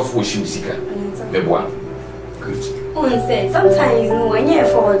 Carbekas is off for shoe seeker. Mebois. Good. Sometimes when you're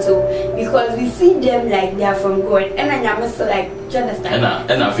forward to because we see them like they are from God and I'm also like, do you understand?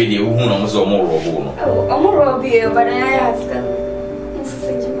 And I feel you almost more robo. Oh, I'm more robo, but I ask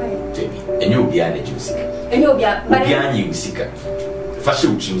and you'll be an educator. And you'll be a you seeker.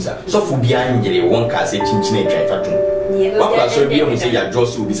 Fashion chimsa. So for behind you, one car say chinchine try fatun. What so be able to say your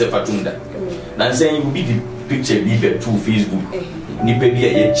jaws will be say fatunda. Now saying you be the picture be to Facebook. Nipe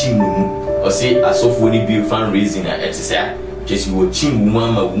a chimu. Or say a software be fundraising at SSR, just you will ching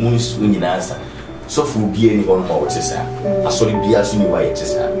mama wounds when you answer. Software be any one more SSR. I saw it be as you why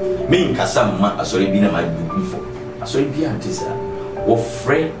SSR. Meaning Cassam, I saw it be my before. I saw it be an SSR. Or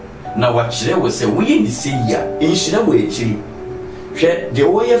friend, now what she will say, we in the sea ya, in she way chili. The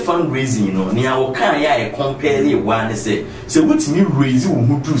way fundraising, you know, near what can I compare the one say, so what's me raising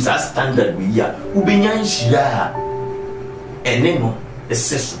who do that standard we are, who be young she are. And then,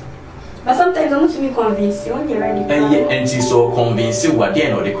 the but sometimes I want to be convinced you only ready. And she so convinced you what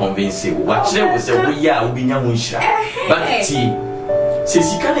then or they convince you. What she was a we are will be young wisha. But see,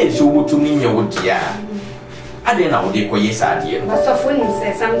 since you can't show to me your dear. I don't know they call yes idea. But so funny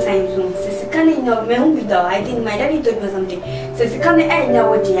says sometimes since you can't know me who be the I think my daddy told me something. Since you can't end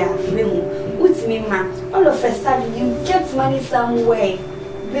your dear, what's me man? All of a sudden you get money somewhere.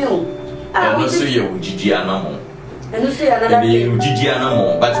 Bill. I will see you with Gigiana. And you say another thing,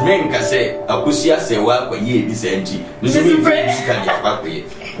 Gigiana, but men can say, Akosua say, work when ye is empty. Mrs. Friends can get back with you.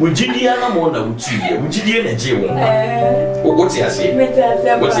 Would Gigiana more than would you? Would Gigiana J1? What's he say?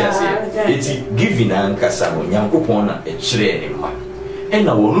 What's he say? It's giving an Cassamo, Yankopona, a train. And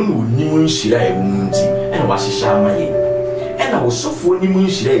I will know she a wound, and was she shamaye. And I was so funny when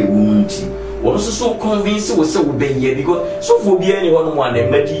she a wound. Was so convinced it was so bad because so for be anyone one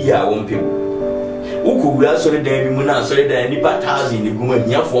and met ya won't people. Uku we are sorry there be muna sorry there ni 1,000 ni guma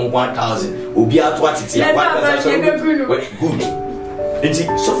nya from 1,000 obi ato atete ya 1,000 good enti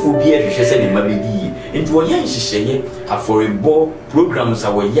so for be a hwehwe se ni mabedi enti wo yan hyehyeye aforebo programs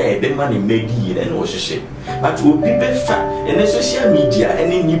awo ya e be ma ni medi na wo hyehyye but obi be fa ene social media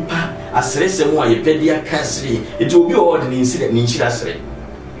ene nipa asresem a ye pedi akasre enti obi o de ni insire ni nchira sre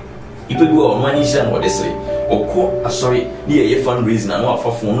ipe bi o mani sha no de sre oko asori ni ye fundraising na no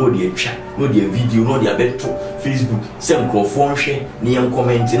afafo no de atwa no de video no de abeto Facebook se nkrofo nhwe ni en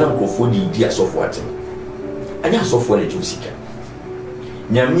comment na nkrofo di asofo atem anya asofo na jusika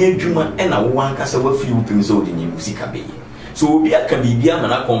nyame adwuma e na wo ankasa wa free upim so de nyi sika be so obi aka bibia ma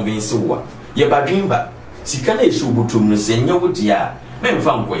na convince wo ye badwimba sika na esu butum no se nya wo dia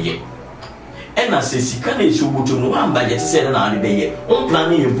memfa nkoye ena se sika na esu butum no amba je se na ade be ye on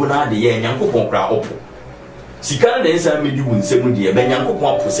plan ye bu na ade ye nyankopon kra opo Sikana de nsa medi wu nsemu de be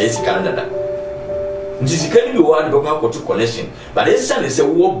Nyankopon apose sikana dada. Nti sikana bi wo ade be to collection, but this say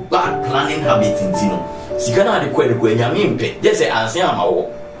wo bad planning habit ntino. Sikana ade kwa Nyame mpe, je say anse ama wo.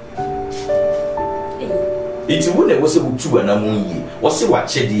 Iti wo ne wo se butu anamu yi, wo se wa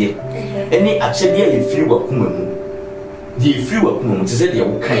chede eni achede ye firi wa kuma mu. Die firi wa kuma mu te se de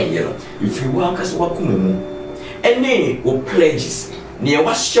wo kan ye no. Ifiri wa kase wa kuma mu. Eni wo pledges, ne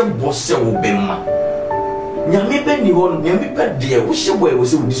wa hye bose wo bemma. Nyame be ni ho, nyame pe de wo hye boy wo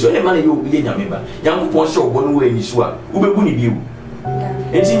se wo diso. Ene ma na ye nyame ba. Nyankopon hye wo bo no we ni so a, wo bebu ni biu.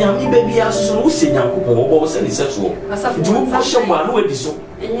 Enti nyame be bia so wo se Nyankopon wo bo se ni se so. Nti wo hye bo anu we di so.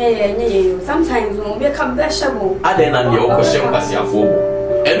 Sometimes we make a vegetable. I didn't know what she was your fool.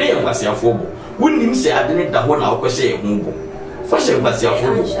 And they was your fool. Wouldn't you say I didn't the whole hour say a humble? Fashion was your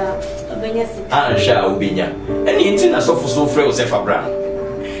fool. I shall be young. And the internet of so frail as a brown.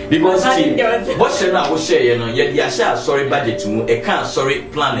 Because what shall I was saying, yet you shall sorry budget to a can't sorry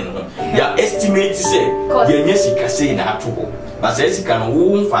planning. Your estimate say, your Jessica saying that to. But says you can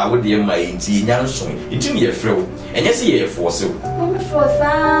womb far with the my young son. It's in your frill. And yes, ye for so.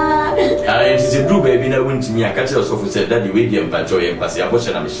 It is a blue baby. Now, went to me. I catch us off said that the way the enjoy and pass your bush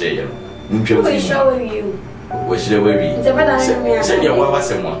and I'm saying. Show you. Which there will be. Send your wife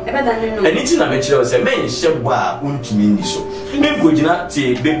someone. And it's in a mature say, men shall bar to me so. Maybe good not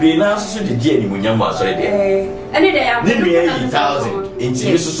say, baby, now so the dear when you was already. Any day I'm 80,000.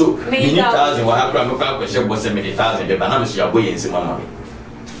 Into so many thousand. What happened? Was 70,000. The bananas your boy and some money.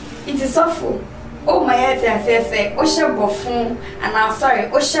 It is awful. Oh my head, I say, Osha Bofun, and I'm sorry,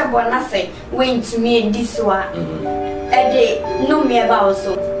 Osha Bonase went to me in this one. A day, no me about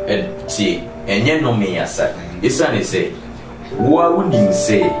so. And see, and yet no me as it's only say, what would you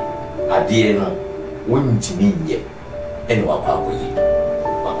say? A dear no, wouldn't to me yet. And what are we?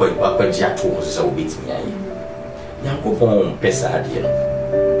 Papa Jack was so beat me. Yankopon Pesa dear.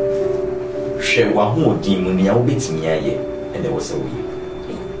 She was more demon, you beat me, and there was a week.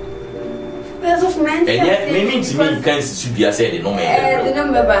 And yet, maybe to me, can't be a said no man. The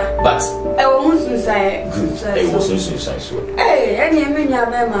number, but I won't say good. I was suicide. Hey, any Minya,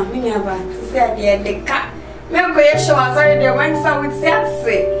 said the cat. Milk show us already went some with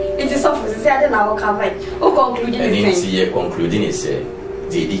say. It is off with said and I will cover it. Oh, concluding is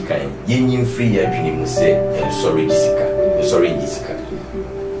the kind, yin free, I dream, say, and sorry, Jessica, sorry, Jessica.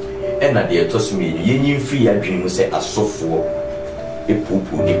 And at the toss me, yin free, I dream, say, a soft a poo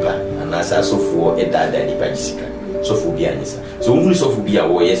nipa and as I so for a dada nipa Jessica. So for Bianisa. So only so for be a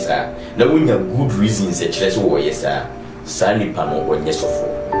warrior, sir. Now when you have good reasons, a chess warrior, sir. Sally Pano or yes of four.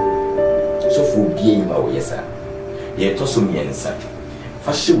 So for being my warrior, sir. Yet also me and son.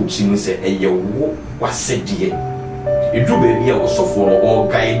 Fashion would seem say, a year was said, dear. You do baby, I was so for or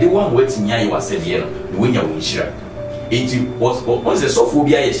guide the one waiting ya was said, dear, when you wish. It was a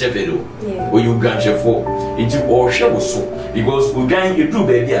sophobia, a shepherd, or you grant your four. It all show so. Because we gang you do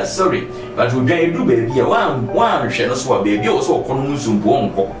baby, sorry, but we gang you do baby, one shall swap baby, also consume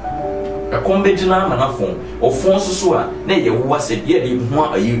bongo. A conventional manafon, or Fonsoa, nay, you was said, yet you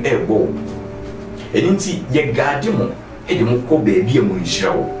want a you air bow. And indeed, ye guardian, and you won't call baby a moon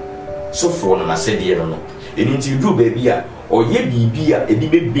show. So for I said, dear, no. And indeed, you do baby, or ye be a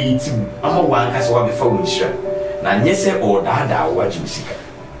baby, I'm a one has one before we share. Now, yes, or dada, what you seek.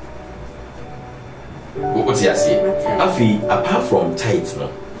 What's your say? Apart from tithes, no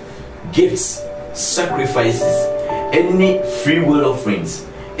gifts, sacrifices, any free will offerings,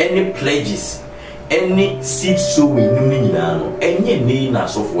 any pledges, any seed sowing, any name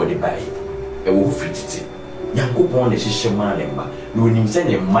as of what they buy. A wolf it. Yankopon is shaman, you will send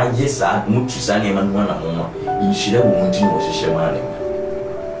a my yes, Mutusan and one among in Shida Muntin was a shaman.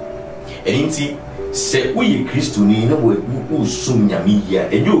 And indeed, say we Christo Nina will soon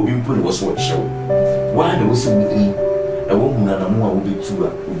Yamia, and you will be put was what show. One was a woman and a more will be true,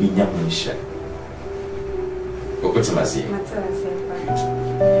 will be young and shy. What's my say?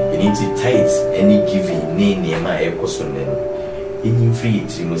 You need to tithes any giving, near my Akosua Brago. In free,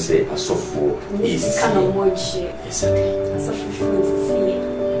 you must say, a soft for is kind of more share.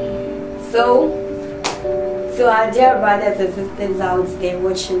 So, our dear brothers and sisters out there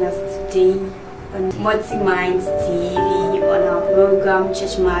watching us today on Motiminds TV on our program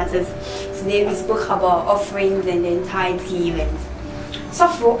Church Matters. Today we spoke about offerings and then tithe giving. So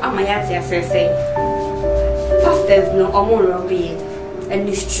for Amayati say, pastors no omo robbing, and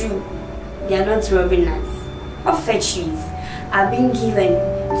it's true, they are not robbing us. Offerings are being given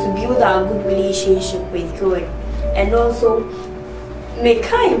to build our good relationship with God, and also make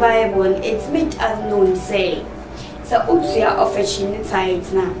kind Bible. It's made us known say, so utia offering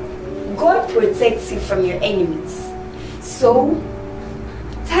tithe now. God protects you from your enemies. So,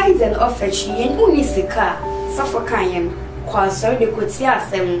 tithes and offerings, yen unisika, Safokanyan, Quasar de Kotia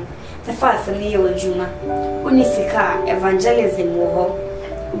Sem, the fast and Leo Juma, Unisika, evangelism, woho,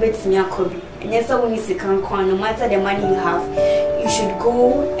 Ubetmia Kobi, and yes, Unisika, no matter the money you have, you should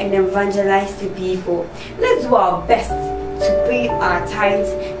go and evangelize to people. Let's do our best to pay our tithes,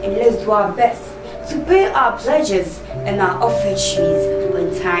 and let's do our best to pay our pledges and our offerings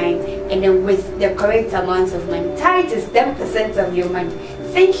on time, and then with the correct amount of money. Tithe is 10% of your money.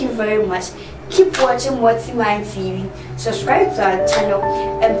 Thank you very much. Keep watching Motiminds TV. Subscribe to our channel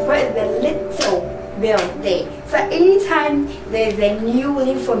and press the little bell there. So anytime there is a new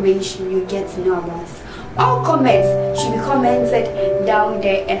information, you get to know about it. All comments should be commented down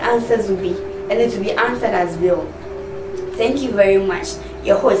there, and answers will be, and it will be answered as well. Thank you very much.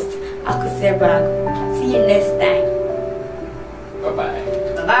 Your host, Akosua Brago. See you next time.